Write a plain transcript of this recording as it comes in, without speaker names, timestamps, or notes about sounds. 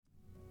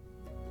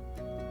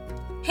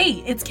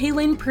Hey, it's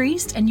Kaylin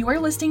Priest, and you are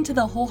listening to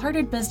the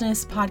Wholehearted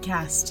Business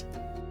Podcast.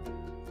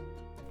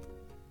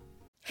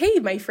 Hey,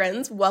 my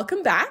friends,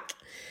 welcome back.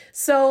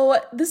 So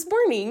this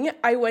morning,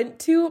 I went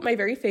to my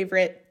very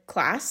favorite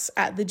class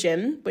at the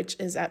gym, which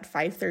is at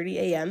 5:30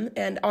 a.m.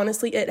 And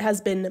honestly, it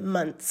has been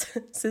months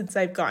since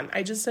I've gone.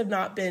 I just have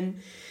not been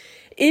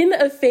in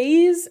a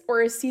phase or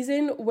a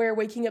season where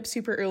waking up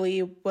super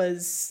early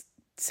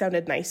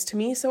sounded nice to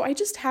me. So I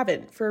just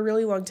haven't for a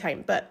really long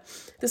time. But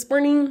this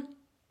morning,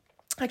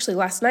 actually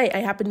last night, I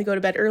happened to go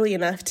to bed early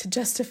enough to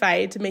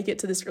justify to make it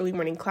to this early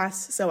morning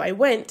class. So I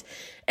went,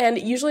 and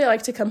usually I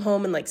like to come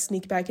home and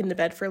sneak back into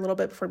bed for a little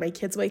bit before my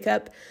kids wake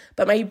up.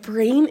 But my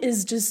brain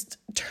is just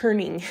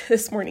turning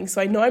this morning.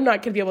 So I know I'm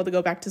not going to be able to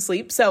go back to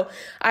sleep. So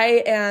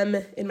I am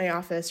in my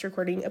office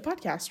recording a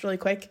podcast really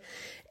quick.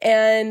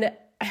 And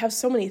I have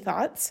so many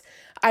thoughts.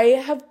 I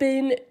have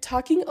been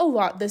talking a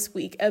lot this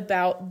week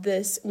about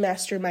this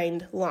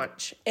Mastermind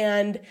launch.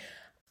 And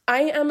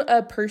I am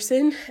a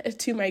person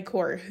to my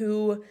core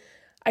who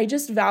I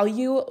just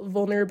value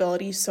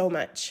vulnerability so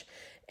much.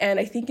 And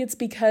I think it's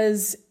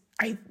because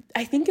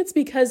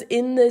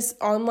in this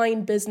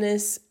online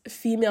business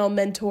female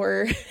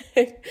mentor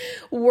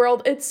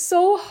world, it's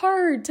so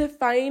hard to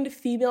find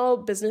female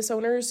business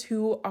owners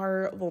who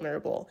are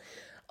vulnerable.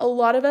 A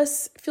lot of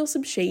us feel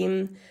some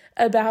shame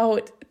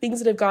about things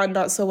that have gone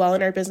not so well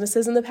in our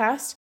businesses in the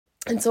past.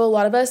 And so a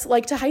lot of us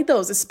like to hide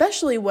those,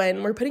 especially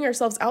when we're putting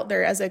ourselves out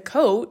there as a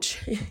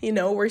coach. You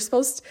know,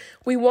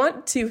 we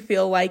want to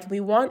feel like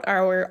we want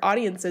our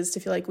audiences to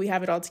feel like we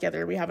have it all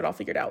together, we have it all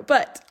figured out,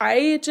 but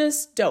I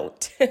just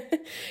don't.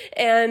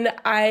 And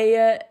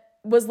I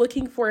was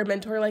looking for a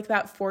mentor like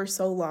that for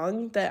so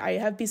long that I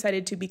have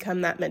decided to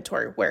become that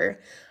mentor where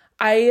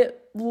I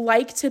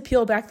like to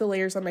peel back the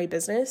layers on my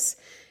business.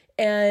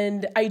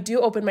 And I do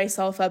open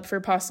myself up for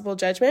possible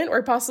judgment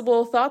or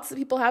possible thoughts that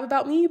people have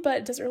about me, but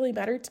it doesn't really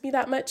matter to me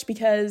that much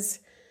because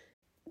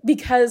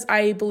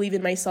I believe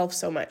in myself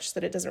so much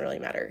that it doesn't really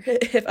matter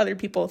if other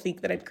people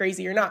think that I'm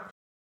crazy or not.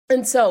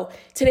 And so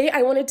today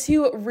I wanted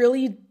to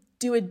really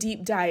do a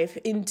deep dive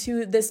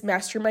into this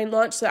mastermind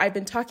launch that I've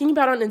been talking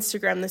about on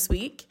Instagram this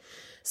week.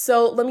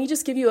 So let me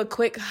just give you a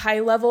quick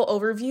high-level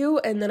overview,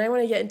 and then I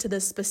want to get into the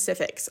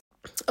specifics.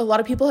 A lot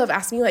of people have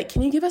asked me,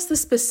 can you give us the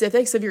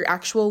specifics of your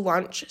actual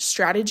launch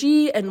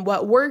strategy and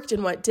what worked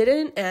and what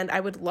didn't? And I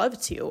would love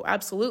to,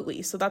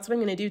 absolutely. So that's what I'm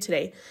going to do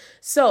today.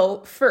 So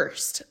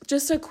first,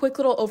 just a quick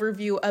little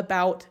overview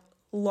about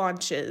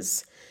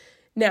launches.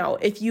 Now,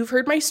 if you've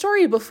heard my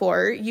story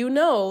before, you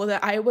know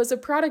that I was a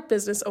product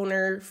business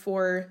owner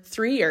for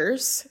 3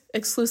 years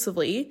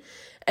exclusively.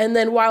 And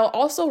then while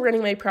also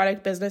running my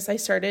product business, I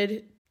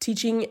started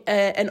teaching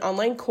an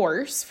online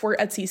course for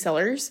Etsy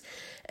sellers.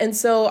 And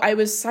so I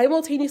was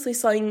simultaneously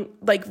selling,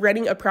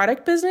 running a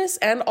product business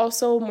and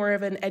also more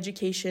of an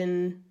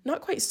education,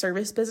 not quite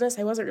service business.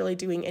 I wasn't really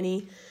doing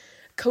any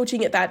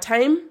coaching at that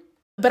time,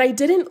 but I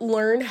didn't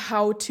learn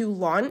how to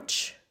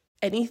launch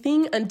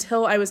anything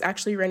until I was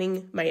actually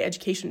running my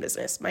education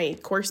business, my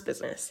course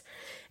business.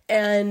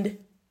 And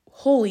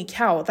holy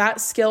cow, the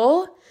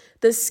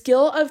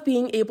skill of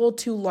being able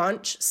to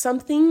launch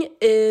something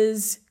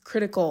is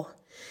critical.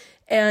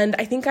 And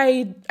I think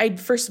I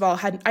first of all,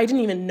 I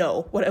didn't even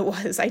know what it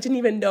was. I didn't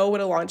even know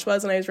what a launch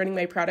was when I was running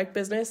my product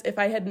business. If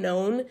I had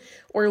known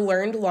or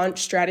learned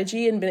launch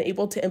strategy and been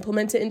able to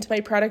implement it into my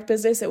product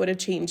business, it would have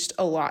changed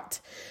a lot.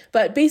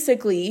 But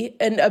basically,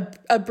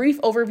 a brief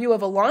overview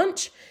of a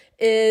launch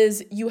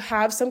is you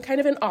have some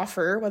kind of an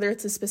offer, whether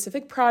it's a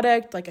specific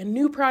product, like a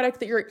new product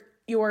that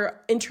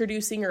you're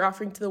introducing or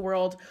offering to the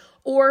world,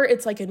 or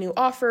it's like a new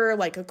offer,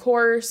 like a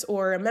course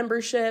or a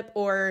membership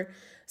or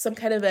some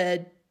kind of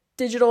a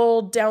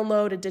digital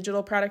download, a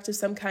digital product of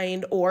some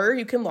kind, or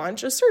you can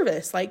launch a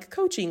service like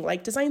coaching,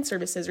 like design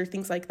services or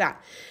things like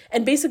that.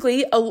 And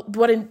basically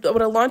what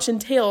a launch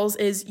entails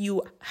is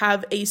you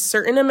have a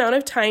certain amount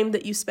of time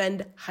that you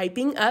spend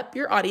hyping up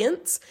your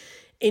audience,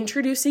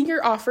 introducing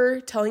your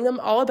offer, telling them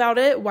all about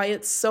it, why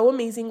it's so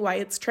amazing, why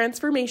it's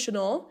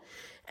transformational.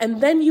 And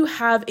then you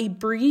have a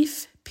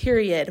brief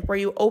period where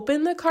you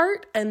open the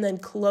cart and then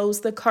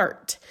close the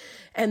cart.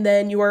 And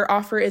then your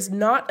offer is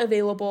not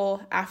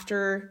available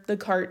after the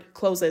cart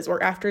closes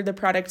or after the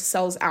product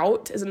sells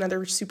out is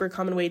another super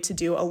common way to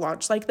do a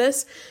launch like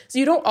this. So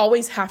you don't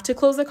always have to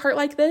close the cart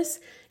like this.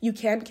 You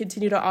can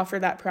continue to offer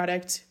that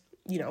product,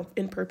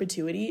 in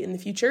perpetuity in the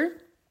future.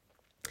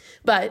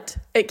 But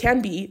it can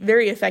be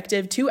very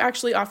effective to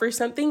actually offer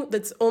something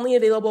that's only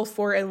available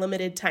for a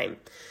limited time.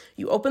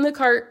 You open the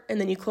cart and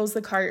then you close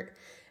the cart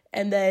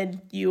and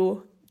then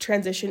you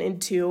transition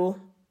into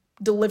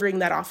delivering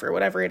that offer,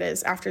 whatever it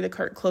is, after the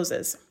cart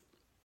closes.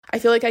 I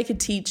feel like I could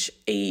teach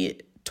a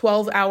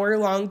 12-hour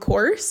long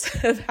course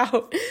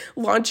about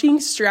launching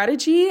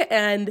strategy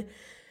and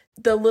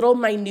the little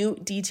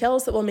minute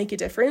details that will make a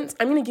difference.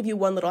 I'm going to give you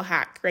one little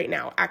hack right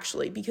now,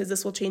 actually, because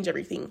this will change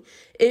everything.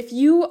 If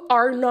you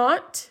are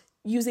not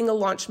using a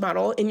launch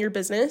model in your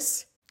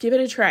business, Give it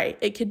a try.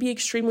 It could be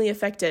extremely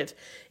effective.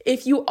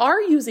 If you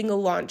are using a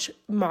launch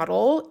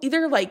model,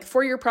 either like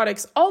for your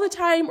products all the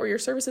time or your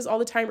services all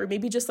the time, or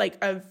maybe just like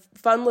a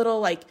fun little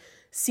like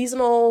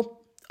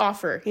seasonal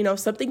offer,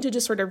 something to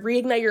just sort of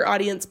reignite your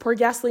audience, pour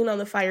gasoline on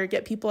the fire,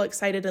 get people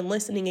excited and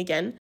listening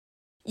again,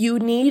 you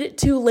need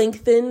to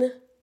lengthen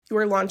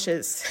your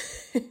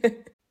launches.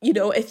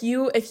 If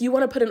you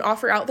want to put an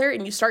offer out there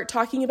and you start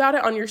talking about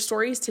it on your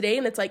stories today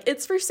and it's like,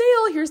 it's for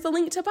sale, here's the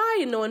link to buy,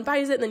 and no one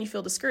buys it, and then you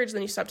feel discouraged, and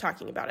then you stop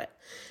talking about it.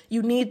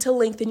 You need to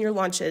lengthen your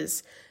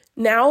launches.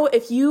 Now,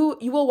 if you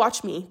will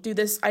watch me do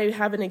this, I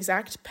have an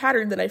exact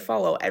pattern that I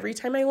follow every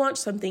time I launch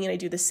something, and I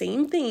do the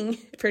same thing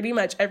pretty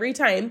much every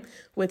time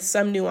with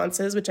some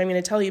nuances, which I'm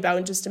going to tell you about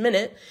in just a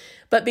minute.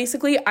 But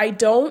basically, I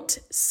don't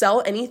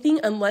sell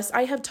anything unless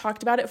I have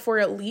talked about it for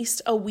at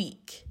least a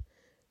week.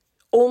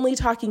 Only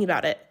talking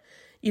about it.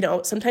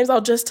 Sometimes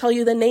I'll just tell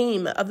you the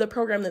name of the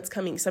program that's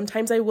coming.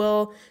 Sometimes I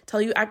will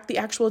tell you the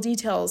actual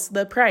details,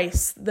 the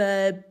price,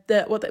 the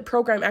what the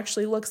program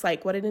actually looks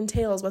like, what it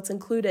entails, what's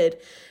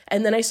included.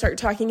 And then I start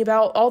talking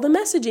about all the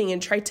messaging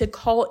and try to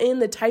call in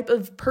the type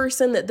of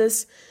person that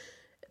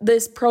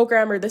this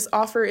program or this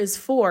offer is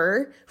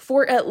for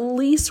at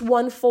least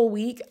one full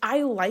week.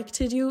 I like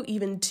to do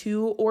even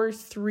 2 or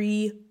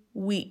 3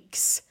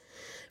 weeks.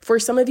 For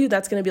some of you,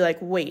 that's going to be like,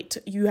 wait,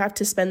 you have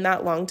to spend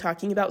that long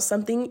talking about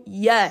something?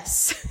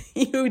 Yes,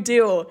 you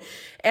do.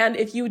 And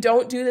if you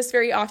don't do this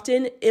very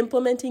often,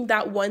 implementing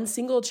that one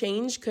single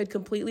change could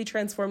completely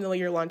transform the way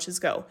your launches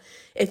go.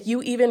 If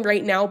you even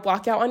right now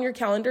block out on your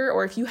calendar,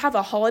 or if you have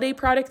a holiday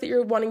product that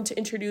you're wanting to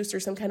introduce or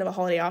some kind of a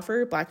holiday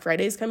offer, Black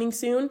Friday is coming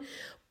soon,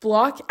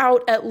 block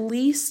out at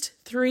least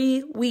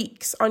 3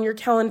 weeks on your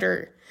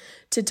calendar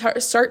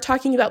to start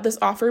talking about this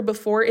offer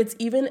before it's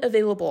even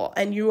available.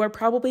 And you are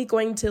probably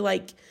going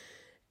to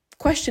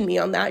question me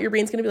on that. Your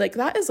brain's going to be like,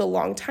 that is a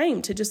long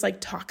time to just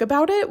talk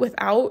about it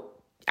without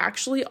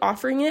actually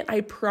offering it.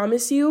 I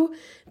promise you,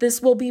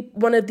 this will be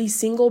one of the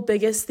single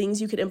biggest things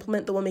you could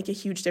implement that will make a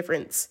huge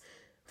difference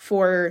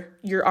for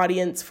your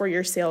audience, for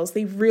your sales.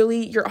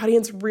 Your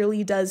audience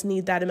really does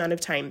need that amount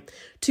of time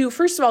to,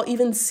 first of all,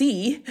 even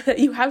see that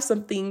you have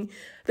something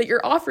that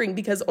you're offering,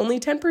 because only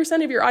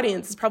 10% of your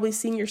audience is probably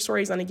seeing your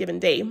stories on a given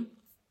day.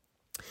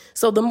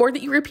 So the more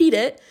that you repeat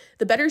it,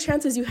 the better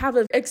chances you have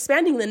of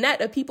expanding the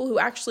net of people who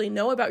actually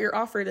know about your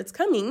offer that's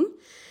coming.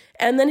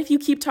 And then if you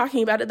keep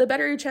talking about it, the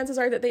better your chances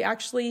are that they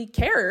actually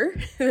care,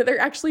 that they're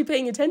actually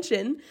paying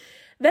attention,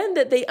 then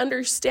that they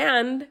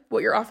understand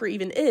what your offer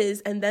even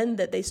is, and then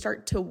that they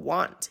start to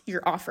want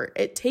your offer.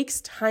 It takes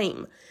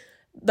time.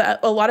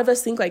 A lot of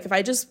us think if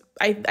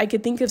I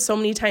could think of so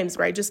many times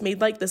where I just made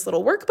this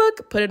little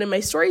workbook, put it in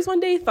my stories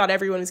one day, thought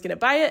everyone was going to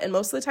buy it, and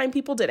most of the time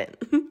people didn't.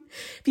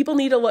 People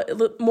need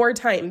more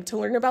time to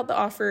learn about the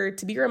offer,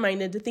 to be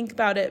reminded, to think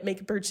about it,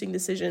 make a purchasing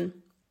decision.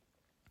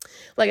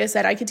 Like I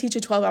said, I could teach a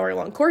 12-hour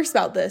long course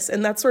about this,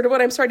 and that's sort of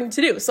what I'm starting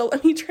to do. So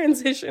let me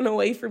transition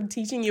away from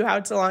teaching you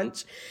how to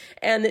launch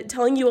and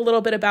telling you a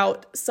little bit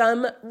about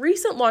some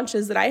recent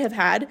launches that I have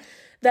had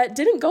that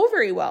didn't go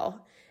very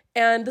well.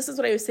 And this is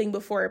what I was saying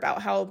before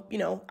about how,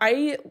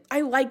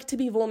 I like to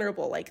be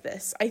vulnerable like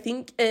this. I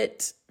think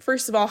it,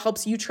 first of all,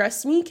 helps you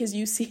trust me because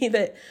you see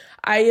that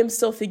I am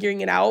still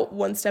figuring it out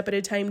one step at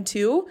a time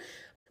too.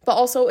 But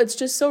also, it's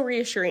just so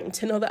reassuring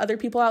to know that other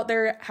people out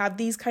there have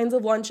these kinds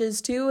of launches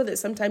too, that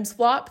sometimes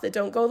flop, that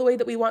don't go the way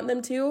that we want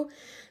them to,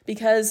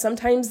 because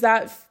sometimes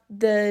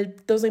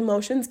those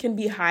emotions can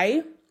be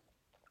high.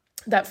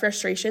 That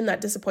frustration, that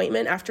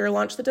disappointment after a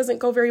launch that doesn't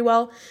go very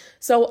well.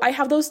 So I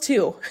have those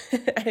too.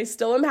 I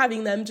still am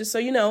having them, just so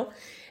you know.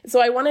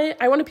 So I want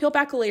to peel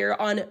back a layer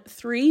on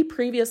 3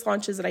 previous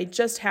launches that I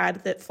just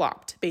had that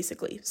flopped,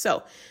 basically.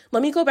 So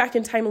let me go back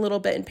in time a little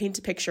bit and paint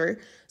a picture.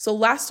 So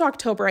last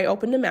October, I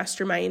opened a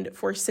mastermind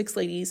for 6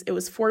 ladies. It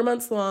was 4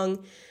 months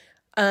long.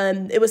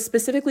 It was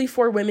specifically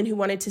for women who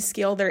wanted to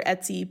scale their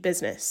Etsy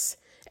business.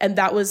 And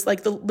that was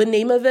the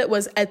name of it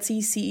was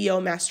Etsy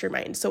CEO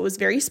Mastermind. So it was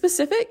very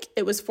specific.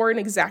 It was for an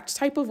exact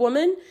type of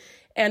woman.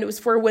 And it was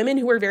for women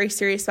who were very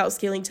serious about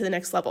scaling to the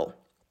next level.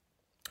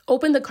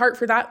 Opened the cart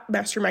for that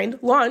mastermind,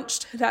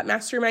 launched that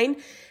mastermind,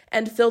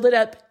 and filled it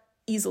up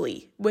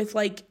easily with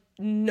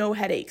no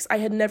headaches. I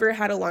had never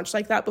had a launch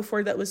like that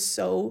before that was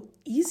so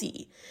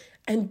easy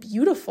and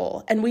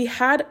beautiful. And we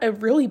had a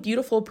really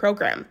beautiful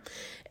program.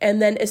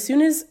 And then as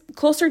soon as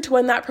closer to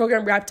when that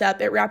program wrapped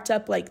up, it wrapped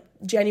up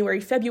January,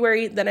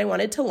 February, then I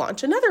wanted to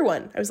launch another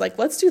one. I was like,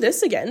 let's do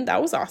this again.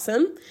 That was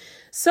awesome.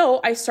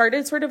 So I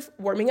started sort of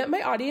warming up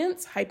my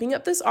audience, hyping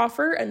up this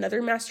offer.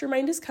 Another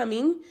mastermind is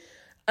coming.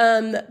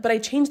 But I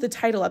changed the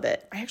title of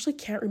it. I actually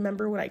can't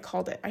remember what I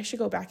called it. I should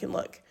go back and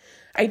look.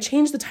 I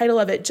changed the title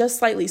of it just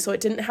slightly so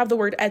it didn't have the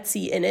word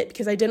Etsy in it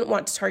because I didn't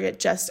want to target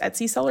just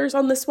Etsy sellers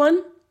on this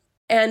one.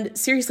 And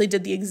seriously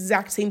did the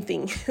exact same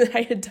thing that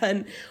I had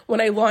done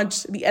when I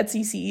launched the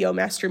Etsy CEO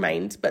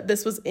Mastermind, but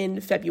this was in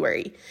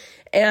February.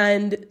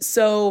 And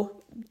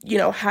so,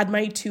 had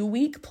my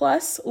 2-week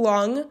plus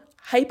long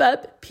hype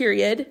up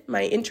period,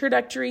 my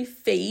introductory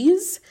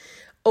phase,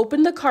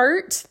 opened the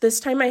cart.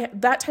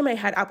 That time I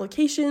had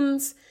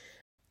applications.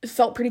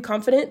 felt pretty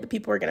confident that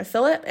people were going to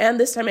fill it. And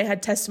this time I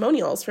had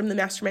testimonials from the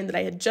mastermind that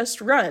I had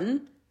just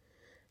run.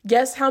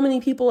 Guess how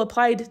many people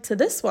applied to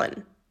this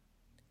one?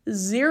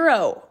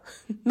 0,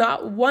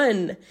 not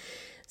 1.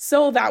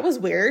 So that was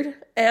weird.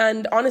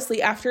 And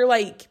honestly, after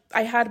I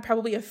had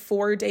probably a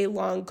 4-day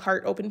long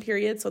cart open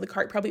period. So the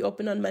cart probably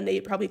opened on Monday.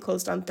 It probably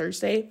closed on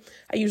Thursday.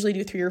 I usually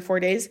do 3 or 4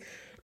 days.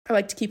 I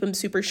like to keep them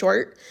super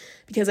short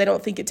because I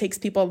don't think it takes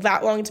people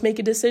that long to make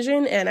a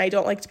decision. And I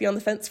don't like to be on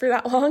the fence for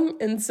that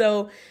long. And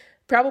so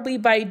probably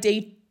by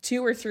day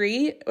 2 or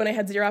 3, when I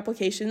had 0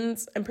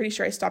 applications, I'm pretty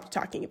sure I stopped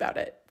talking about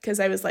it because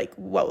I was like,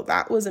 whoa,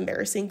 that was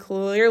embarrassing.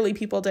 Clearly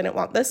people didn't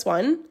want this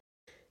one.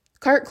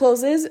 Cart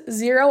closes,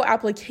 0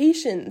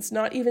 applications,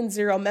 not even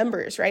 0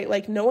 members,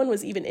 right? No one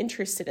was even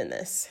interested in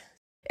this.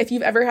 If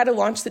you've ever had a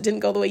launch that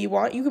didn't go the way you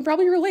want, you can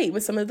probably relate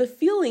with some of the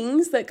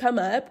feelings that come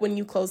up when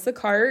you close the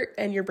cart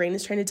and your brain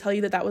is trying to tell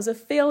you that that was a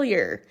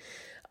failure.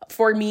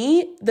 For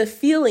me, the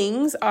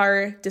feelings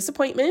are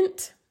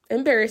disappointment,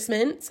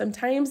 embarrassment.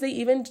 Sometimes they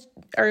even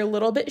are a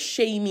little bit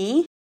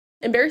shamey.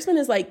 Embarrassment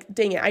is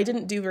dang it, I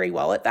didn't do very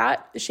well at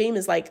that. Shame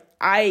is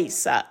I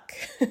suck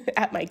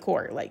at my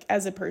core.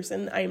 As a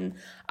person,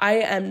 I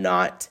am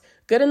not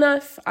good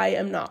enough. I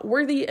am not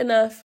worthy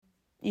enough.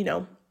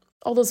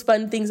 All those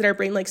fun things that our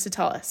brain likes to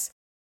tell us.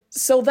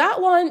 So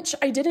that launch,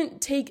 I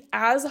didn't take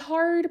as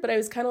hard, but I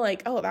was kind of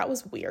oh, that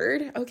was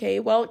weird.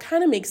 Okay, well, it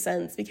kind of makes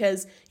sense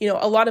because,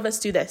 a lot of us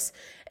do this.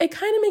 It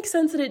kind of makes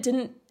sense that it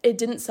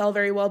didn't sell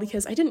very well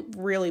because I didn't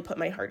really put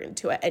my heart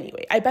into it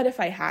anyway. I bet if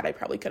I had, I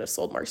probably could have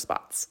sold more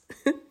spots.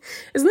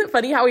 Isn't it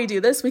funny how we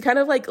do this? We kind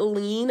of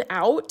lean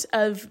out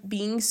of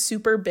being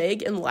super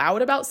big and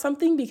loud about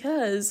something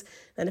because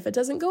then if it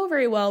doesn't go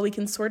very well, we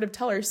can sort of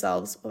tell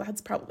ourselves, well,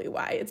 that's probably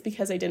why. It's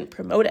because I didn't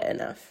promote it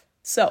enough.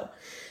 So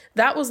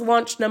that was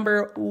launch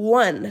number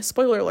 1.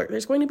 Spoiler alert,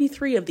 there's going to be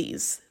 3 of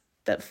these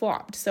that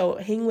flopped, so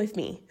hang with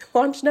me.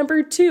 Launch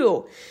number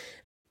 2.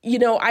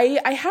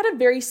 I had a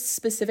very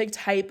specific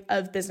type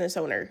of business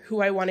owner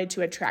who I wanted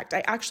to attract.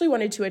 I actually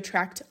wanted to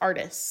attract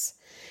artists.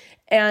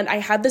 And I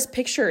had this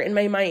picture in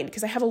my mind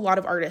because I have a lot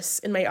of artists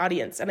in my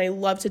audience and I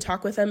love to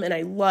talk with them and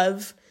I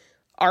love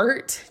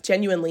art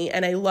genuinely.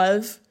 And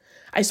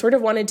I sort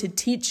of wanted to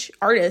teach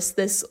artists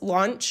this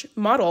launch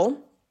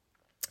model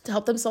to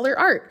help them sell their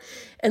art.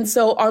 And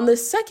so on the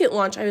second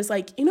launch, I was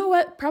like, you know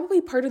what? Probably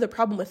part of the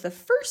problem with the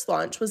first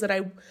launch was that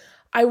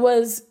I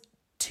was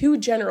too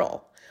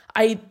general.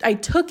 I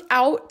took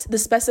out the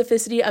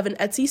specificity of an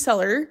Etsy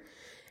seller,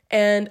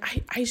 and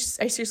I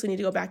seriously need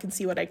to go back and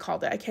see what I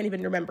called it. I can't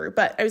even remember.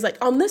 But I was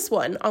like, on this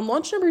one, on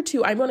launch number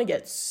 2, I'm going to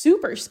get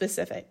super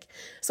specific.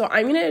 So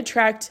I'm going to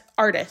attract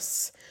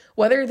artists,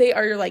 whether they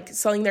are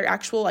selling their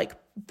actual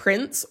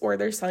prints or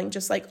they're selling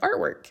just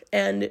artwork,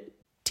 and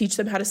teach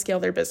them how to scale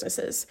their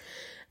businesses.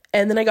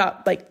 And then I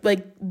got like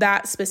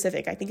that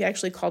specific. I think I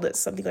actually called it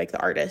something like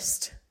the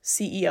Artist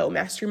CEO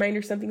Mastermind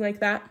or something like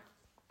that.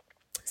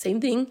 Same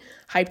thing,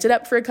 hyped it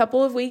up for a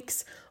couple of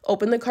weeks,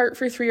 opened the cart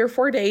for 3 or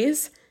 4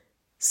 days.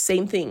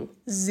 Same thing,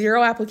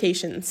 0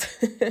 applications.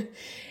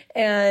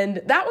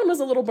 And that one was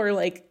a little more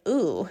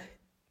ooh,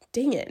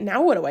 dang it,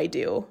 now what do I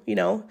do?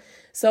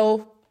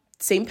 So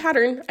same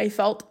pattern. I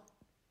felt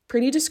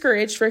pretty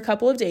discouraged for a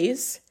couple of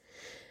days.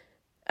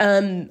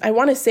 I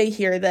want to say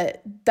here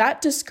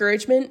that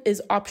discouragement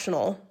is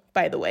optional,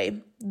 by the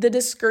way. The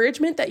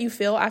discouragement that you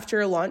feel after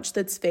a launch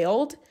that's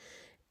failed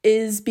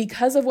is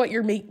because of what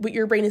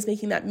your brain is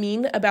making that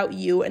mean about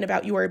you and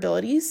about your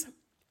abilities.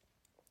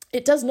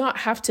 It does not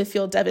have to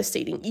feel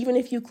devastating. Even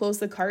if you close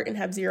the cart and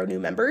have 0 new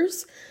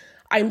members,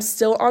 I'm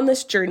still on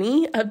this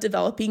journey of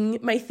developing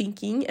my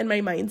thinking and my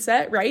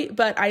mindset, right?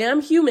 But I am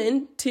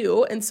human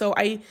too. And so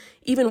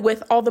even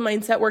with all the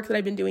mindset work that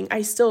I've been doing,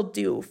 I still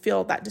do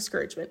feel that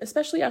discouragement,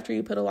 especially after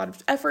you put a lot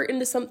of effort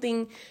into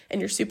something and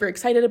you're super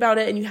excited about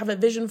it and you have a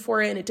vision for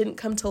it and it didn't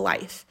come to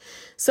life.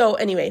 So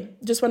anyway,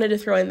 just wanted to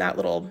throw in that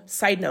little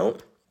side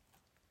note.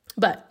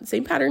 But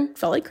same pattern,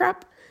 felt like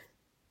crap,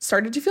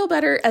 started to feel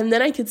better. And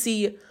then I could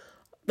see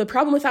the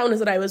problem with that one is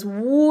that I was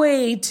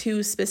way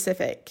too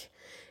specific.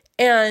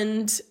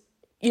 And,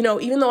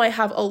 even though I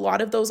have a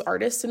lot of those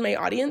artists in my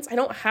audience, I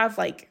don't have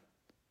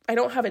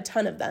a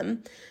ton of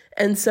them.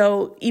 And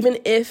so even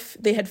if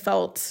they had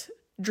felt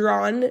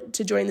drawn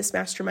to join this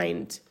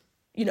mastermind,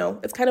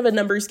 it's kind of a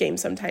numbers game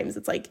sometimes.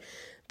 It's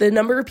the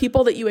number of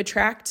people that you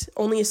attract,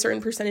 only a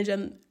certain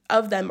percentage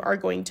of them are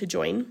going to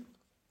join.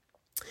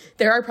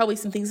 There are probably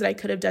some things that I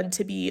could have done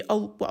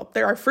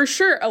there are for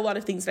sure a lot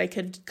of things that I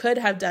could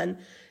have done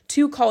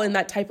to call in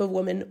that type of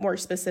woman more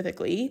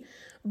specifically.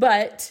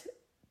 But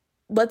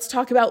let's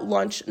talk about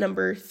launch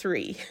number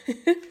 3.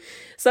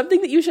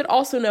 Something that you should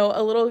also know,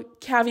 a little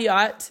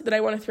caveat that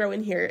I want to throw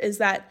in here is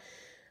that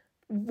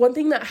one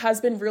thing that has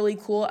been really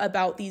cool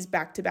about these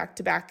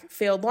back-to-back-to-back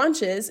failed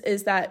launches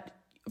is that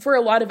for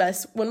a lot of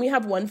us, when we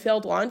have one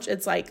failed launch,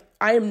 it's I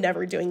am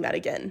never doing that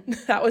again.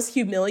 That was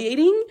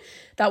humiliating.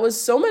 That was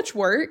so much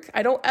work.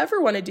 I don't ever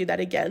want to do that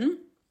again.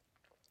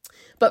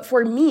 But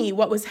for me,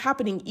 what was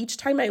happening each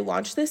time I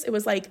launched this, it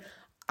was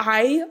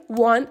I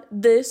want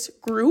this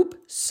group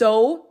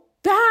so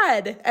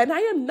bad. And I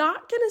am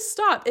not going to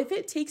stop. If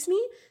it takes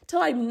me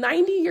till I'm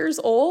 90 years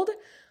old,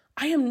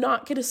 I am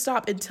not going to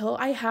stop until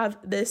I have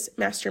this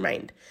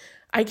mastermind.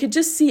 I could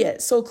just see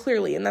it so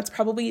clearly. And that's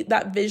probably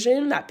that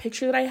vision, that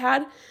picture that I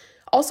had.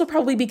 Also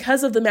probably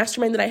because of the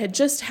mastermind that I had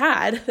just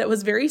had that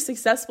was very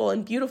successful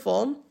and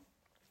beautiful.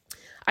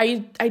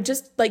 I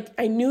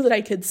knew that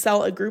I could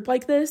sell a group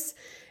like this.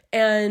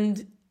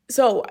 And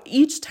so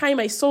each time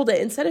I sold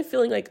it, instead of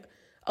feeling like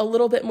a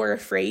little bit more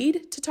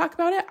afraid to talk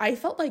about it, I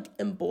felt like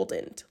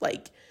emboldened.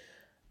 Like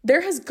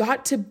there has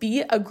got to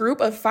be a group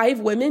of 5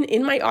 women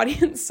in my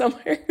audience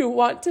somewhere who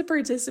want to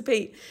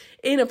participate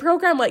in a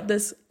program like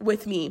this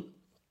with me.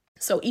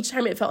 So each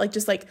time it felt like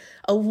just like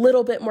a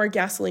little bit more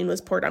gasoline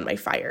was poured on my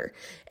fire.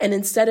 And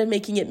instead of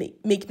making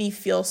it make me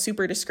feel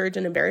super discouraged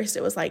and embarrassed,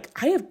 it was like,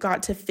 I have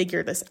got to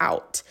figure this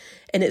out.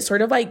 And it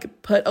sort of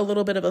like put a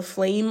little bit of a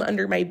flame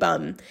under my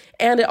bum.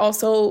 And it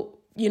also,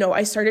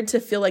 I started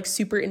to feel like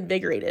super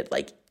invigorated.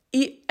 Like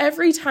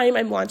every time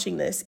I'm launching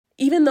this,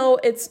 even though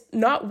it's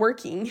not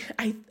working,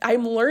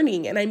 I'm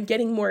learning and I'm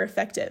getting more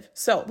effective.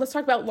 So let's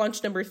talk about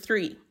launch number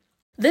 3.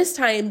 This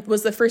time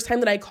was the first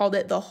time that I called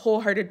it the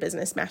Wholehearted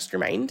Business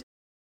Mastermind.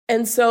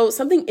 And so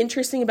something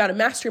interesting about a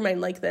mastermind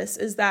like this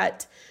is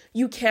that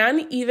you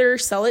can either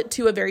sell it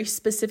to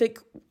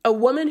a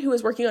woman who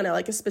is working on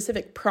a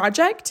specific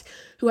project,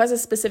 who has a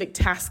specific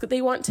task that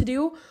they want to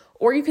do,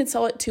 or you could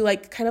sell it to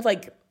kind of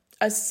like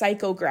a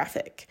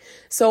psychographic.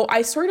 So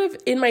I sort of,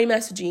 in my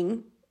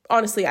messaging,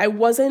 honestly, I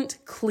wasn't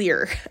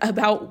clear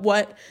about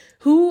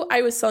who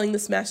I was selling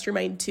this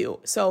mastermind to.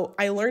 So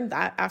I learned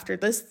that after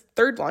this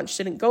third launch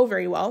didn't go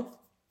very well.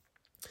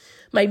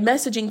 My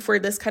messaging for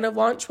this kind of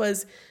launch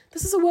was,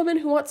 this is a woman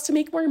who wants to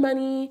make more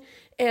money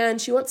and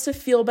she wants to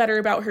feel better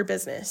about her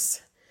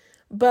business.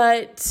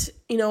 But,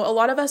 a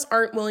lot of us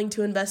aren't willing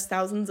to invest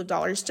thousands of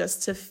dollars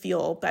just to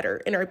feel better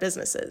in our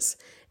businesses.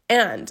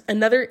 And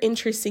another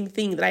interesting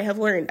thing that I have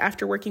learned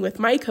after working with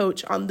my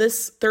coach on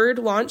this third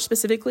launch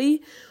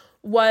specifically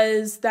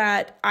was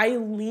that I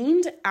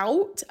leaned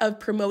out of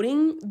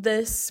promoting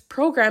this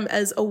program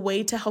as a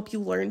way to help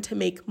you learn to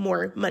make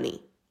more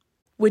money,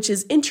 which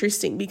is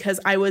interesting because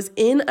I was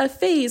in a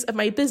phase of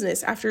my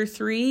business after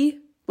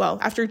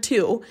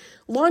 2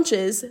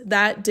 launches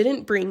that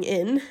didn't bring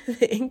in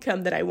the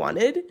income that I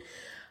wanted.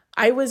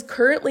 I was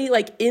currently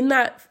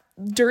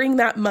during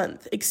that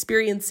month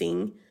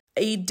experiencing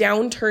a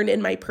downturn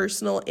in my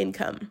personal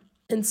income.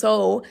 And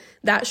so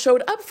that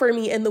showed up for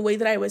me in the way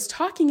that I was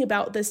talking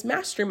about this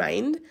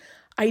mastermind.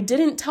 I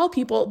didn't tell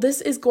people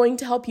this is going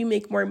to help you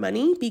make more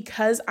money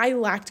because I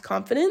lacked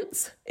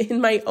confidence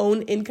in my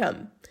own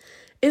income.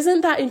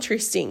 Isn't that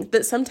interesting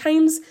that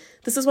sometimes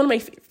this is one of my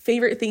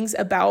favorite things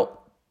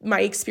about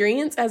my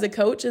experience as a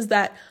coach is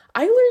that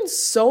I learn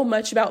so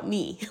much about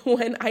me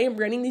when I am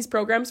running these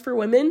programs for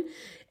women.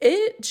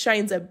 It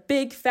shines a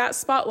big fat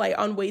spotlight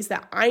on ways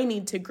that I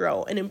need to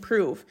grow and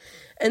improve.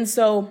 And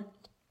so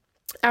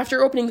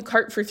after opening the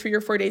cart for 3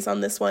 or 4 days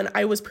on this one,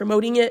 I was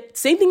promoting it.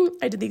 Same thing.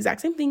 I did the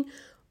exact same thing.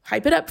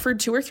 Hype it up for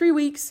 2 or 3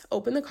 weeks,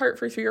 open the cart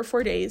for 3 or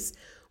 4 days.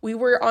 We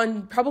were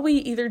on probably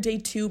either day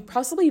 2,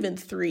 possibly even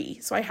 3.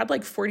 So I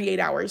had 48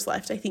 hours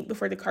left, I think,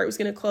 before the cart was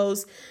going to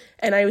close.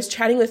 And I was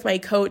chatting with my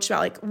coach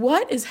about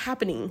what is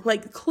happening?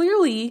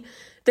 Clearly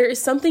there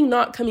is something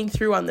not coming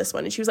through on this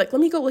one. And she was like,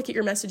 let me go look at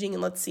your messaging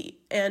and let's see.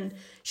 And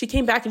she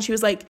came back and she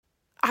was like,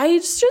 I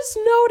just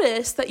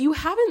noticed that you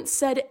haven't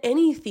said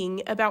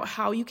anything about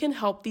how you can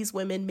help these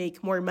women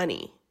make more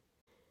money.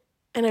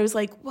 And I was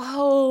like,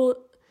 well,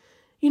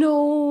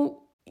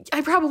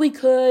 I probably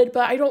could,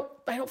 but I don't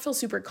feel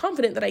super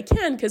confident that I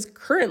can because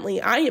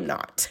currently I am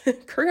not.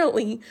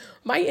 Currently,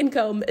 my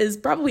income is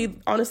probably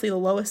honestly the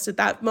lowest at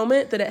that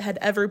moment that it had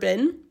ever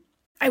been.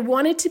 I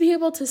wanted to be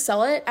able to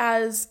sell it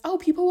as,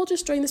 people will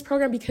just join this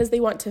program because they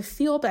want to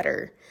feel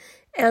better.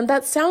 And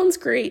that sounds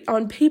great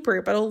on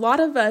paper, but a lot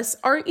of us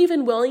aren't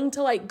even willing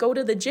to go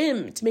to the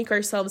gym to make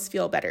ourselves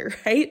feel better,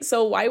 right?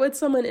 So why would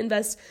someone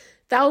invest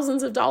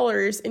thousands of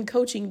dollars in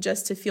coaching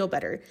just to feel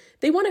better?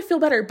 They want to feel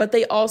better, but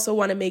they also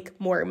want to make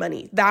more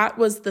money. That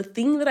was the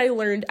thing that I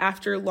learned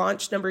after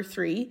launch number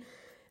 3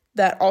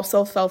 that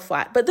also fell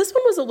flat. But this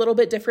one was a little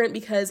bit different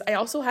because I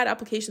also had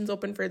applications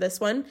open for this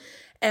one.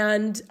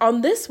 And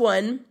on this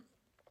one,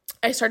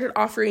 I started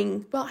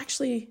offering,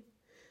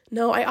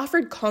 I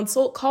offered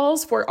consult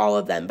calls for all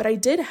of them, but I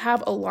did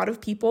have a lot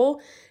of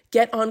people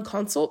get on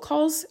consult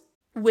calls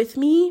with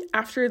me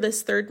after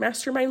this third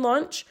mastermind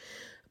launch.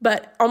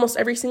 But almost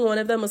every single one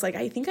of them was like,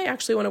 I think I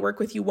actually want to work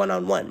with you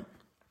one-on-one.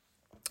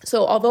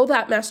 So although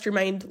that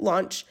mastermind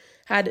launch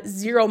had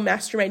 0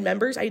 mastermind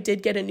members, I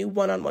did get a new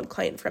one-on-one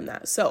client from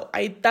that. So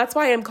that's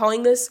why I'm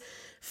calling this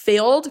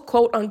failed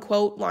quote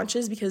unquote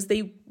launches, because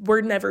they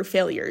were never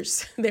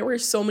failures. There were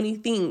so many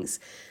things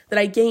that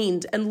I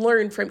gained and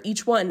learned from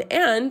each one.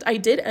 And I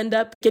did end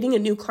up getting a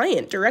new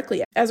client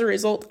directly as a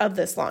result of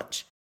this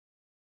launch.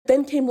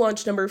 Then came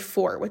launch number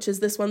 4, which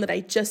is this one that I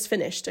just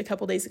finished a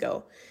couple days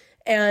ago.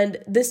 And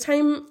this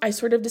time I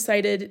sort of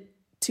decided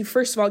to,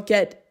 first of all,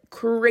 get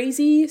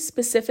crazy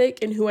specific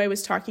in who I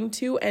was talking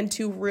to and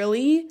to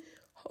really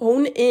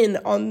hone in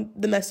on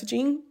the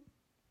messaging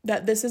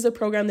that this is a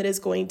program that is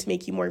going to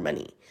make you more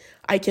money.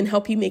 I can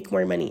help you make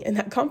more money. And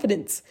that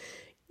confidence,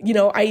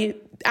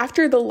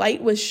 after the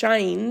light was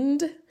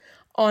shined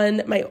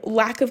on my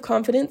lack of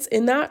confidence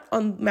in that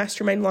on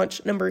Mastermind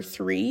launch number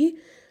 3,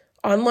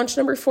 on launch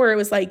number 4, it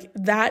was like,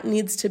 that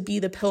needs to be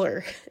the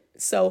pillar.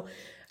 So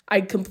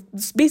I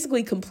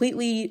basically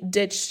completely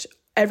ditched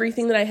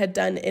everything that I had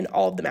done in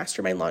all of the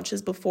Mastermind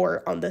launches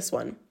before on this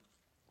one.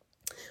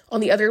 On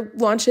the other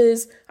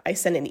launches, I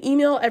sent an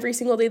email every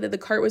single day that the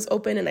cart was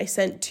open, and I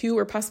sent 2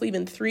 or possibly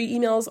even 3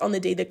 emails on the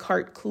day the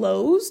cart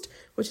closed,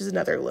 which is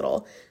another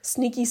little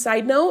sneaky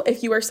side note.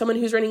 If you are someone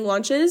who's running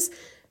launches,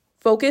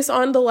 focus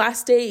on the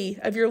last day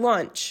of your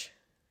launch.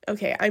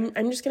 Okay,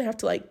 I'm just going to have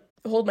to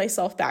hold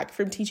myself back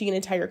from teaching an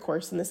entire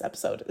course in this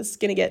episode. This is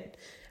going to get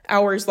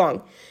hours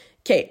long.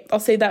 Okay, I'll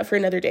save that for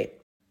another day.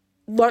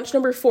 Launch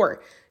number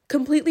 4,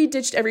 completely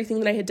ditched everything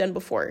that I had done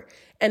before.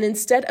 And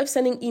instead of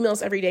sending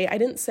emails every day, I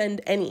didn't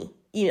send any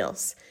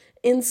emails.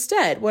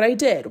 Instead, what I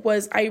did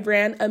was I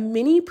ran a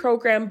mini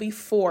program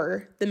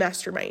before the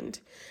Mastermind.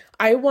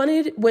 I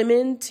wanted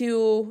women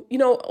to,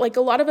 a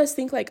lot of us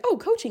think oh,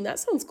 coaching, that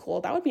sounds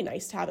cool. That would be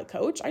nice to have a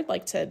coach. I'd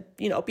like to,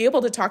 be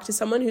able to talk to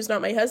someone who's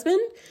not my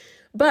husband.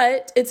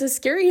 But it's a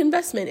scary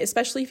investment,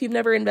 especially if you've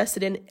never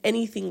invested in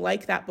anything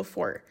like that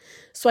before.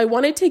 So I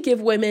wanted to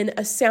give women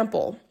a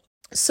sample.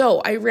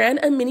 So I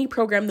ran a mini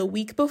program the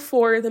week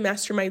before the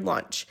Mastermind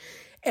launch.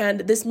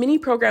 And this mini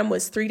program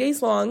was 3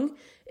 days long.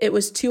 It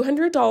was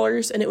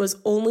 $200 and it was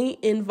only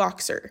in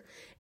Voxer.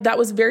 That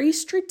was very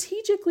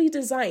strategically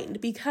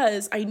designed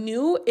because I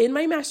knew in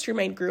my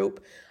Mastermind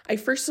group, I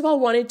first of all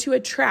wanted to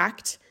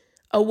attract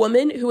a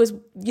woman who was,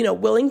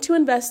 willing to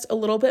invest a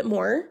little bit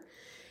more.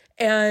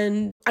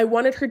 And I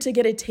wanted her to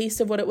get a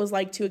taste of what it was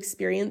like to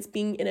experience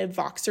being in a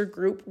Voxer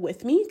group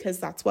with me, because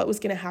that's what was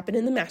going to happen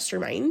in the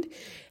Mastermind.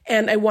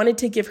 And I wanted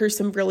to give her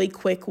some really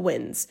quick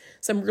wins,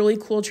 some really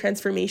cool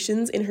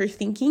transformations in her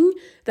thinking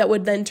that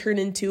would then turn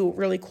into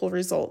really cool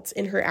results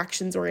in her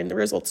actions or in the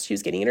results she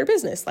was getting in her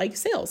business, like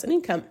sales and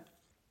income.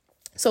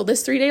 So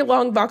this 3-day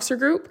long Voxer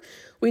group,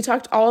 we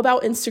talked all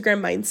about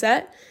Instagram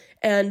mindset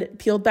and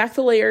peeled back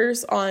the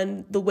layers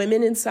on the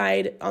women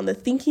inside, on the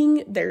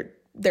thinking,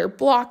 their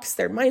blocks,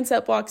 their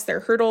mindset blocks,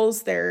 their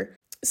hurdles, their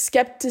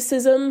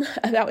skepticism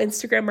about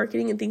Instagram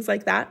marketing and things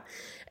like that.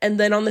 And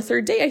then on the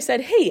 3rd day, I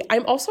said, hey,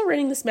 I'm also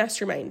running this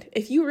Mastermind.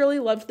 If you really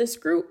loved this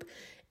group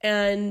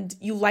and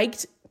you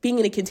liked being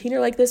in a container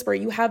like this where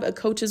you have a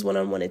coach's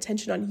one-on-one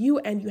attention on you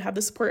and you have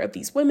the support of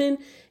these women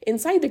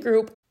inside the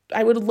group,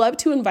 I would love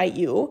to invite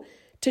you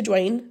to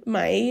join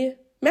my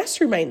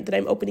Mastermind that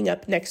I'm opening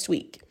up next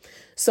week.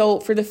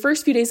 So for the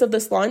first few days of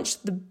this launch,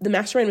 the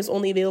Mastermind was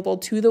only available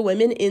to the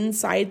women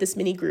inside this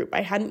mini group.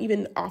 I hadn't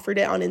even offered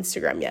it on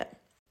Instagram yet.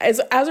 As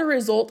a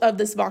result of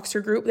this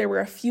Voxer group, there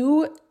were a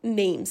few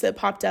names that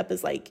popped up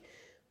as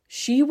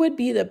she would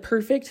be the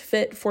perfect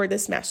fit for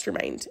this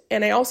Mastermind.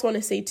 And I also want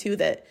to say too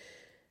that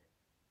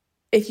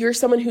if you're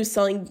someone who's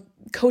selling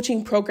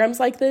coaching programs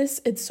like this,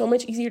 it's so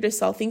much easier to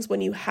sell things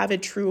when you have a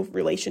true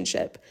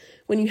relationship,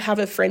 when you have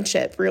a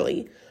friendship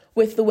really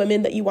with the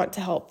women that you want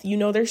to help. You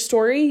know their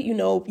story,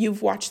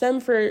 you've watched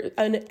them for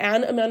an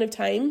amount of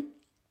time.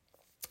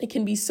 It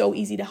can be so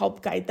easy to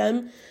help guide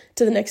them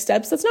to the next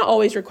steps. That's not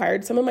always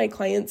required. Some of my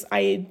clients,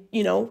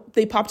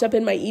 they popped up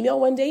in my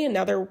email one day and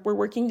now we're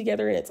working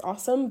together and it's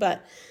awesome.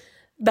 But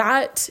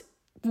that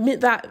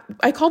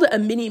I called it a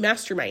mini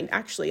mastermind,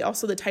 actually.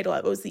 Also the title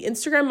of it was the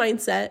Instagram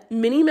Mindset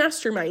Mini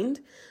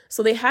Mastermind.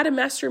 So they had a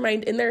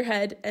mastermind in their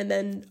head and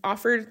then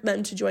offered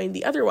them to join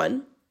the other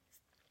one.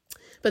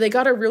 But they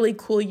got a really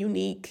cool,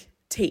 unique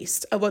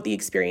taste of what the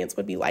experience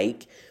would be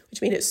like,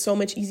 which made it so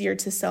much easier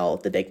to sell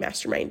the big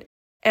Mastermind.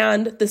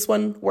 And this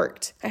one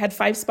worked. I had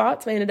 5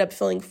 spots and I ended up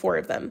filling 4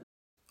 of them.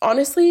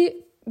 Honestly,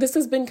 this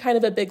has been kind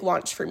of a big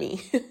launch for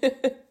me.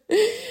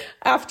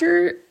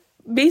 After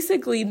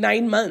basically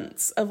 9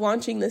 months of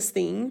launching this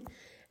thing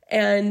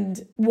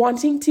and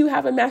wanting to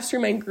have a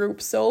Mastermind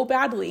group so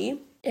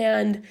badly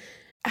and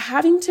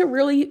having to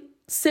really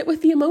sit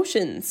with the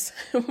emotions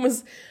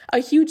was a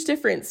huge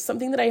difference.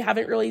 Something that I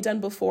haven't really done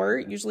before.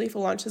 Usually if a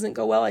launch doesn't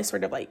go well, I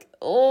sort of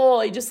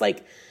I just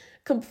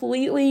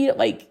completely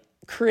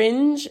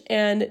cringe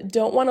and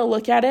don't want to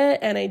look at it.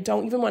 And I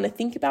don't even want to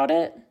think about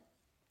it.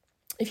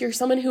 If you're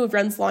someone who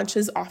runs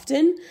launches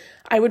often,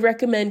 I would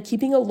recommend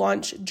keeping a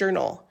launch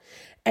journal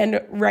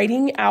and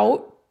writing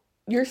out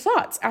your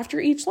thoughts after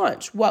each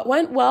launch. What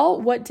went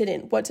well? What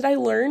didn't? What did I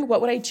learn?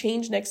 What would I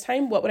change next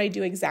time? What would I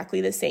do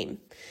exactly the same?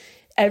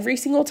 Every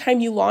single time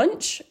you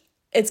launch,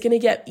 it's going to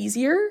get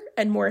easier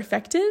and more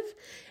effective.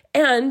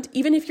 And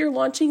even if you're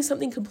launching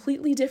something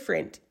completely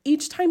different,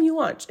 each time you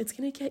launch, it's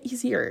going to get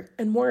easier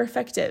and more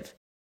effective.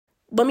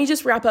 Let me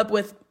just wrap up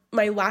with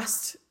my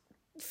last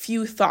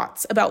few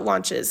thoughts about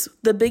launches.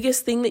 The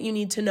biggest thing that you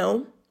need to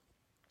know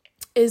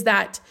is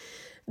that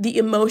the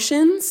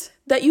emotions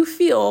that you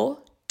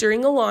feel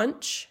during a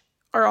launch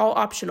are all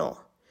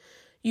optional.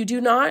 You do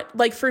not,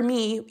 for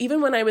me,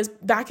 even when I was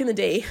back in the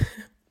day,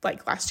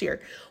 like last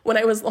year, when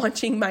I was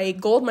launching my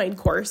Goldmine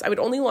course, I would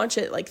only launch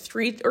it like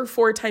 3 or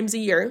 4 times a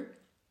year.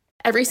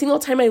 Every single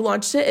time I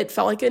launched it, it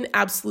felt like an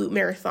absolute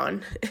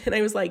marathon. And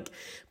I was like,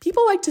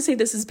 people like to say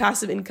this is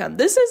passive income.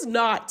 This is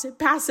not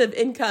passive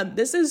income.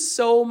 This is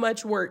so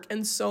much work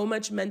and so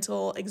much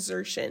mental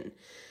exertion.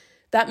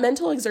 That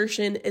mental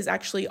exertion is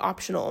actually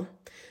optional.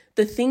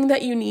 The thing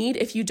that you need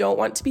if you don't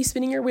want to be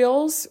spinning your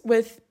wheels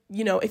with,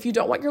 if you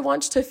don't want your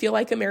launch to feel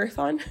like a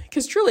marathon,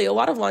 because truly a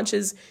lot of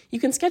launches, you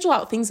can schedule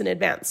out things in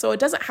advance. So it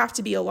doesn't have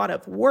to be a lot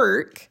of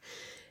work.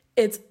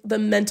 It's the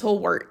mental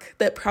work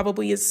that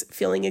probably is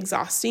feeling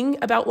exhausting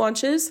about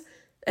launches,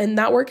 and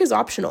that work is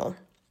optional.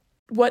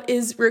 What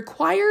is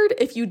required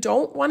if you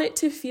don't want it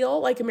to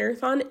feel like a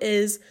marathon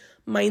is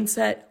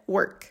mindset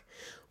work.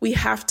 We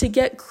have to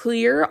get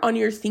clear on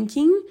your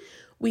thinking.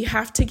 We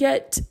have to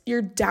get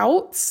your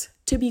doubts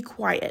to be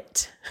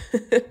quiet.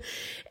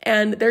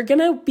 And they're going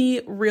to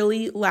be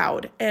really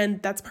loud.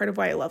 And that's part of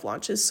why I love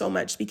launches so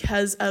much,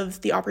 because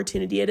of the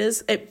opportunity it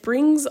is. It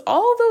brings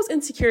all those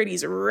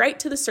insecurities right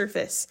to the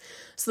surface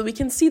so that we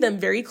can see them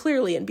very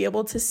clearly and be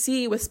able to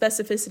see with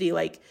specificity.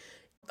 Like,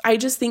 I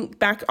just think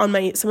back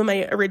on some of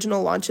my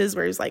original launches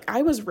where it's like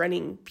I was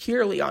running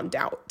purely on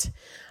doubt.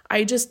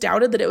 I just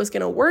doubted that it was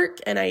going to work,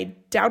 and I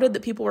doubted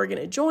that people were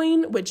going to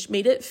join, which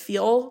made it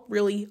feel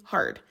really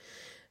hard.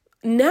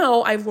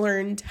 Now I've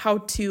learned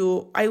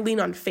I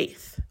lean on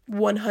faith.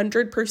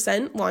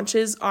 100%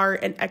 launches are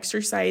an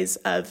exercise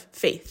of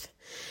faith.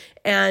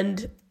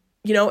 And,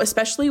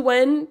 especially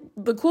when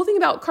the cool thing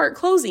about cart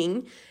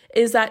closing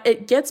is that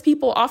it gets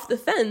people off the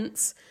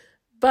fence,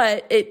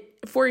 but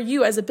for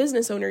you as a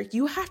business owner,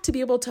 you have to be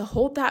able to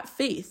hold that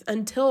faith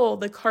until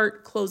the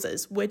cart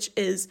closes, which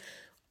is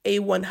a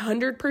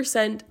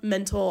 100%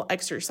 mental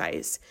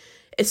exercise.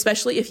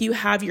 Especially if you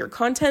have your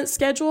content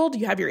scheduled,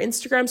 you have your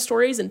Instagram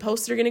stories and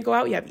posts that are going to go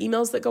out, you have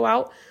emails that go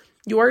out.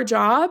 Your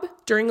job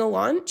during a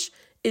launch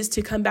is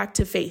to come back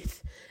to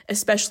faith,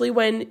 especially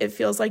when it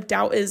feels like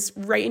doubt is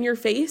right in your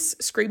face,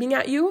 screaming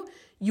at you.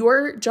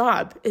 Your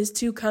job is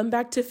to come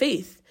back to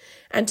faith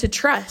and to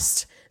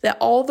trust that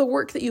all the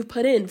work that you've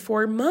put in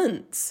for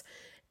months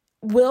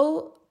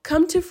will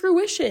come to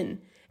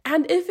fruition.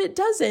 And if it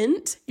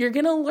doesn't, you're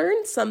going to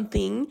learn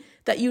something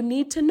that you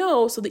need to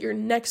know so that your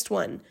next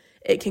one,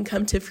 it can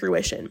come to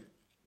fruition.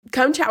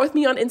 Come chat with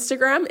me on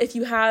Instagram if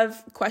you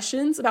have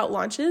questions about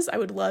launches. I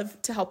would love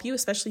to help you,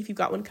 especially if you've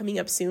got one coming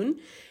up soon.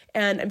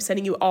 And I'm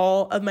sending you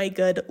all of my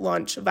good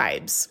launch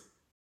vibes.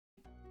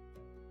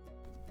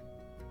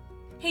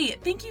 Hey,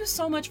 thank you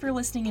so much for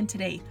listening in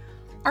today.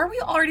 Are we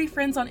already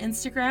friends on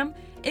Instagram?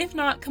 If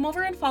not, come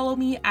over and follow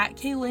me at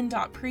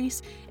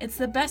kaylin.priest. It's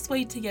the best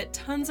way to get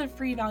tons of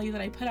free value that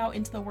I put out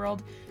into the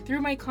world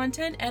through my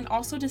content, and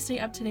also to stay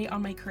up to date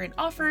on my current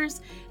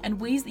offers and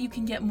ways that you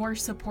can get more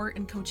support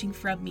and coaching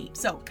from me.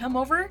 So come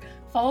over,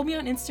 follow me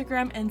on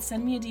Instagram, and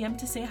send me a DM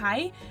to say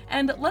hi,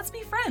 and let's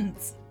be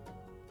friends.